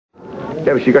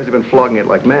Yeah, but you guys have been flogging it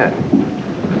like mad.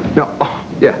 No,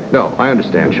 no, I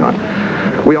understand, Sean.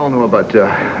 We all know about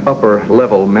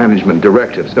upper-level management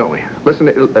directives, don't we? Listen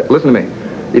to me.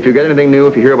 If you get anything new,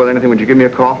 if you hear about anything, would you give me a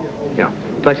call? Yeah.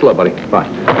 Thanks a lot, buddy. Bye.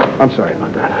 I'm sorry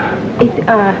about that.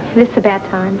 Is this a bad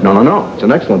time? No. It's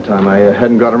an excellent time. I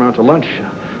hadn't got around to lunch.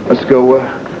 Let's go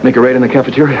make a raid in the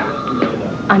cafeteria.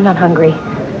 I'm not hungry.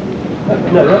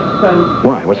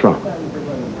 Why? What's wrong?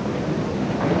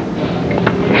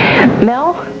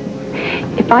 Mel,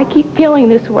 if I keep feeling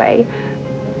this way,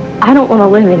 I don't want to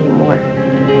live anymore.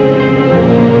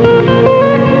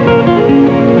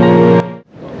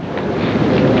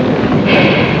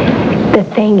 The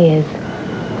thing is,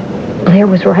 Blair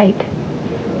was right.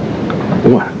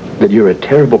 What? That you're a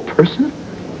terrible person?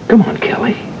 Come on,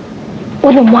 Kelly.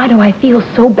 Well, then why do I feel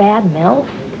so bad, Mel?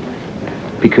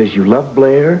 Because you love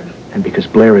Blair, and because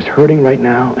Blair is hurting right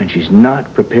now, and she's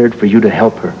not prepared for you to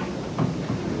help her.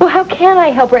 Well, how can I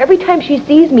help her? Every time she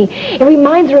sees me, it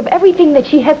reminds her of everything that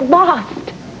she has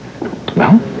lost.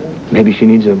 Well, maybe she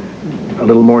needs a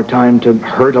little more time to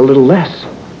hurt a little less.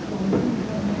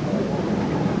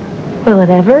 Will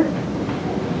it ever?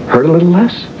 Hurt a little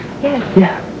less? Yes.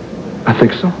 Yeah, I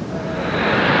think so.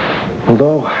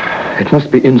 Although, it must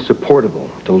be insupportable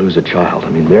to lose a child. I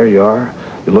mean, there you are.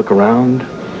 You look around.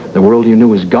 The world you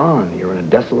knew is gone. You're in a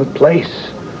desolate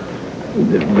place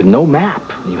with no map.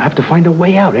 You have to find a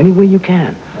way out any way you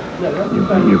can.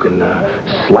 You can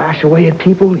slash away at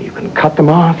people. You can cut them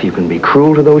off. You can be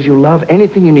cruel to those you love.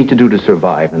 Anything you need to do to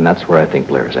survive. And that's where I think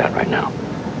Blair's at right now.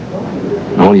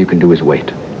 All you can do is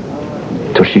wait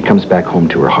till she comes back home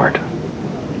to her heart.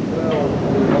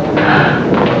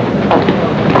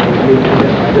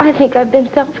 I think I've been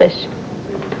selfish.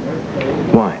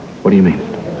 Why? What do you mean?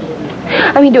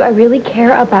 I mean, do I really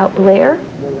care about Blair?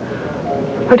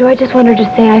 Or do I just want her to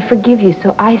say, I forgive you,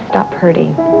 so I stop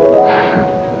hurting?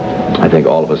 I think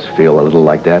all of us feel a little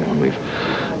like that when we've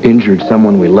injured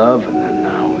someone we love, and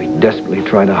then we desperately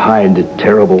try to hide the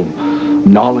terrible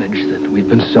knowledge that we've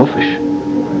been selfish.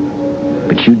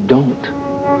 But you don't.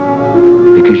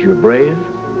 Because you're brave,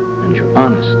 and you're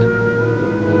honest.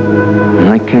 And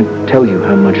I can't tell you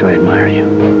how much I admire you.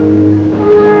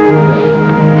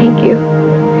 Thank you.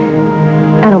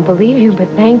 I don't believe you, but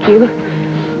thank you.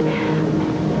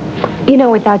 You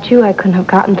know, without you, I couldn't have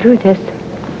gotten through this.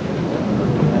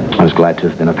 I was glad to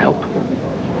have been of help.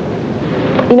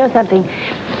 You know something?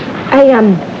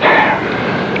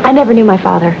 I never knew my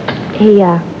father. He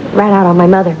ran out on my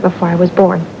mother before I was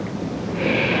born.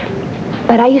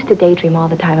 But I used to daydream all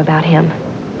the time about him.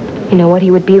 You know, what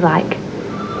he would be like.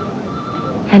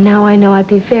 And now I know I'd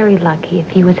be very lucky if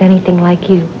he was anything like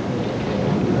you.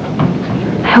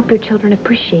 I hope your children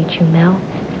appreciate you, Mel.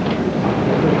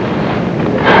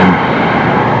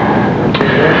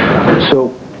 So,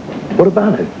 what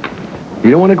about it?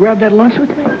 You don't want to grab that lunch with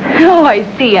me? Oh, I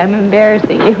see. I'm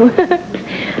embarrassing you.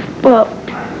 Well,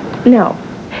 no.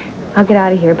 I'll get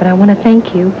out of here, but I want to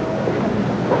thank you.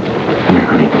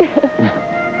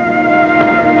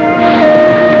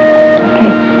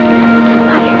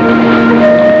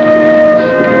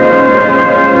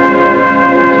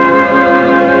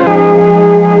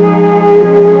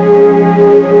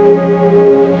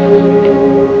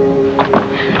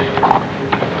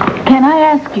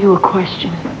 You a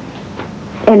question.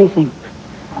 Anything.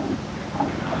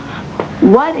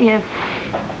 What if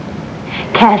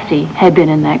Cassie had been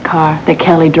in that car that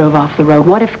Kelly drove off the road?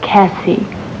 What if Cassie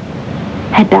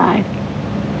had died?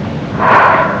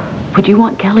 Would you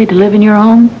want Kelly to live in your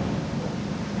home?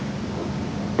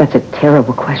 That's a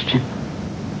terrible question.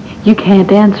 You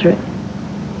can't answer it.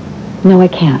 No, I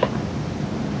can't.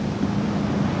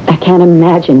 I can't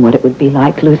imagine what it would be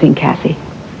like losing Cassie.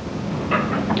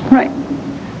 Right.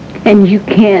 And you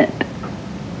can't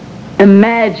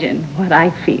imagine what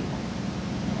I feel.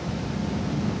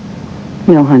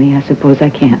 No, honey, I suppose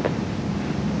I can't.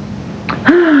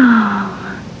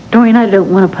 Dorian, I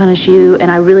don't want to punish you, and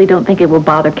I really don't think it will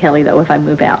bother Kelly, though, if I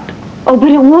move out. Oh, but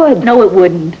it would. No, it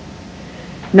wouldn't.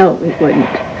 No, it wouldn't.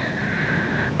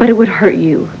 But it would hurt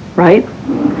you, right?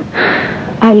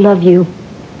 I love you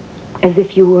as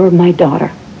if you were my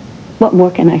daughter. What more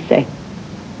can I say?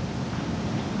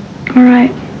 All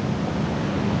right.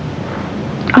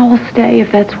 I will stay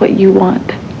if that's what you want.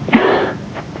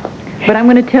 But I'm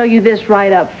going to tell you this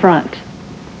right up front.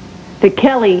 That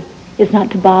Kelly is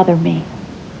not to bother me.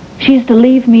 She is to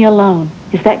leave me alone.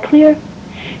 Is that clear?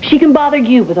 She can bother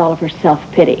you with all of her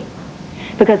self-pity.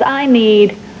 Because I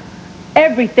need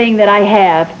everything that I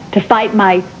have to fight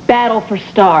my battle for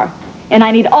Star. And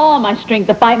I need all my strength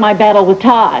to fight my battle with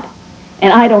Todd.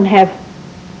 And I don't have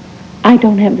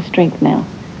the strength now.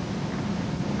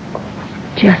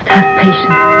 Just have patience.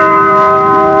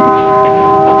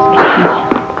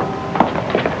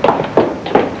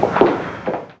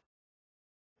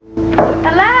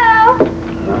 Hello?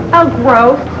 Oh,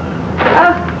 gross.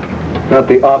 Not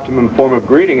the optimum form of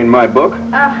greeting in my book.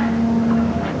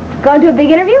 Going to a big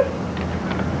interview?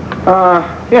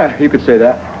 Yeah, you could say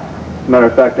that. As a matter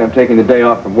of fact, I'm taking the day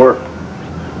off from work.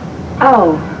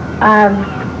 Oh,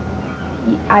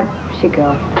 I should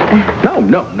go.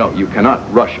 No, you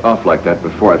cannot rush off like that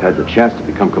before I've had the chance to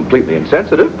become completely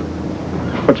insensitive.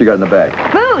 What you got in the bag?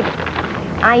 Food!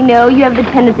 I know you have the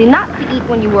tendency not to eat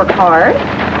when you work hard.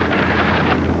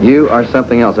 You are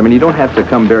something else. I mean, you don't have to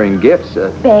come bearing gifts.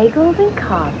 Bagels and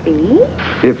coffee.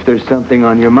 If there's something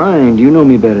on your mind, you know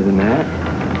me better than that.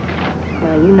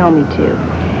 Well, you know me too.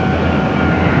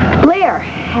 Blair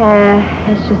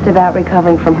is just about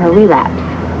recovering from her relapse.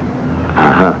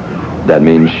 Uh-huh. That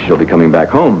means she'll be coming back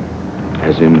home.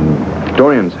 As in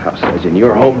Dorian's house. As in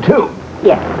your home, too.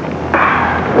 Yes.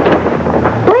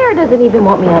 Blair doesn't even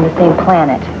want me on the same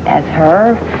planet as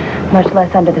her, much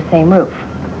less under the same roof.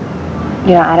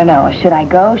 You know, I don't know. Should I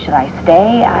go? Should I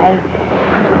stay? I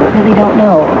really don't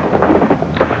know.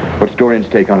 What's Dorian's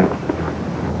take on it?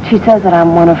 She says that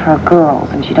I'm one of her girls,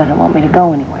 and she doesn't want me to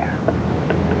go anywhere.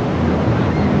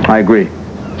 I agree.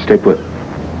 Stay put.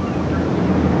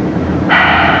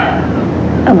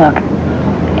 Look,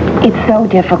 it's so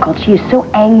difficult. She is so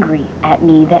angry at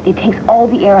me that it takes all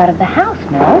the air out of the house,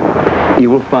 Mel. You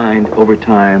will find, over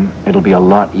time, it'll be a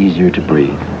lot easier to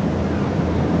breathe.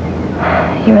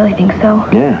 You really think so?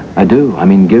 Yeah, I do. I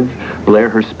mean, give Blair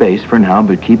her space for now,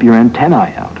 but keep your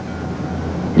antennae out.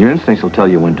 Your instincts will tell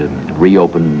you when to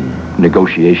reopen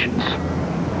negotiations.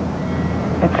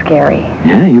 It's scary.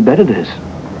 Yeah, you bet it is.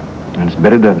 And it's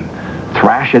better to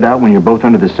thrash it out when you're both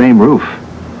under the same roof.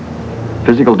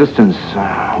 Physical distance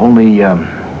only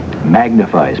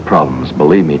magnifies problems.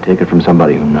 Believe me, take it from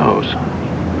somebody who knows.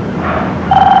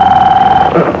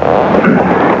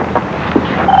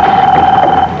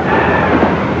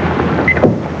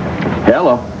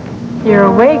 Hello. You're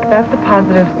awake. That's a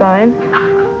positive sign.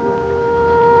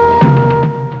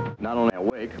 Not only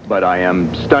awake, but I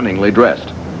am stunningly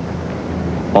dressed.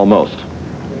 Almost.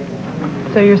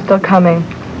 So you're still coming.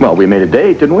 Well, we made a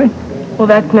date, didn't we? Well,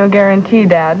 that's no guarantee,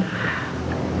 Dad.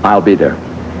 I'll be there.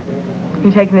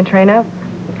 You taking the train up?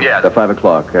 Yeah, at 5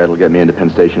 o'clock. It'll get me into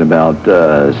Penn Station about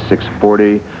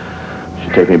 6:40.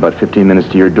 Should take me about 15 minutes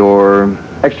to your door.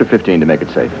 Extra 15 to make it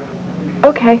safe.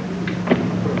 Okay.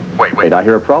 Wait, I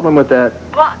hear a problem with that.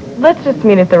 Well, let's just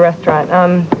meet at the restaurant.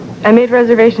 I made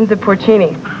reservations at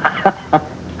Porcini.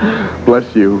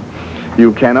 Bless you.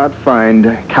 You cannot find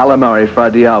calamari fra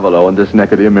diavolo in this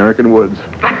neck of the American woods.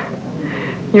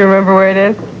 You remember where it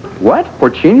is? What?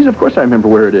 Porcini's? Of course I remember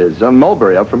where it is. On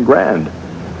Mulberry, up from Grand.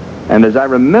 And as I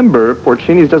remember,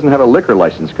 Porcini's doesn't have a liquor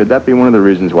license. Could that be one of the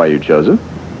reasons why you chose it?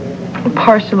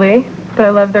 Partially, but I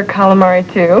love their calamari,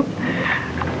 too.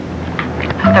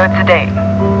 So it's a date.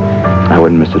 I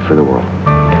wouldn't miss it for the world.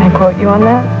 Can I quote you on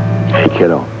that? Hey,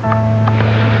 kiddo.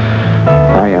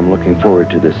 I am looking forward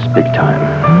to this big time.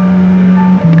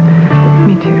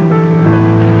 Me too.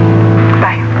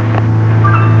 Bye.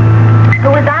 Who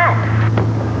was that?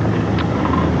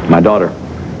 My daughter.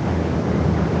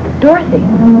 Dorothy.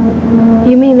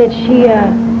 You mean that she,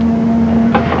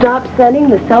 stopped sending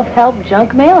the self-help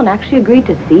junk mail and actually agreed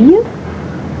to see you?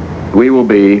 We will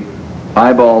be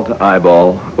eyeball to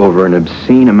eyeball over an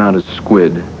obscene amount of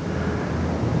squid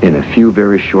in a few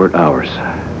very short hours.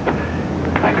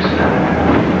 Thanks.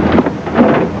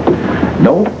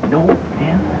 No,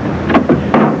 man.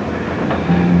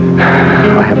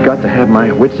 I have got to have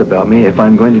my wits about me if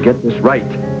I'm going to get this right.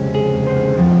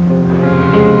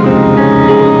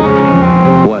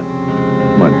 What?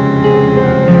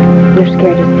 You're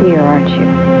scared to see her, aren't you?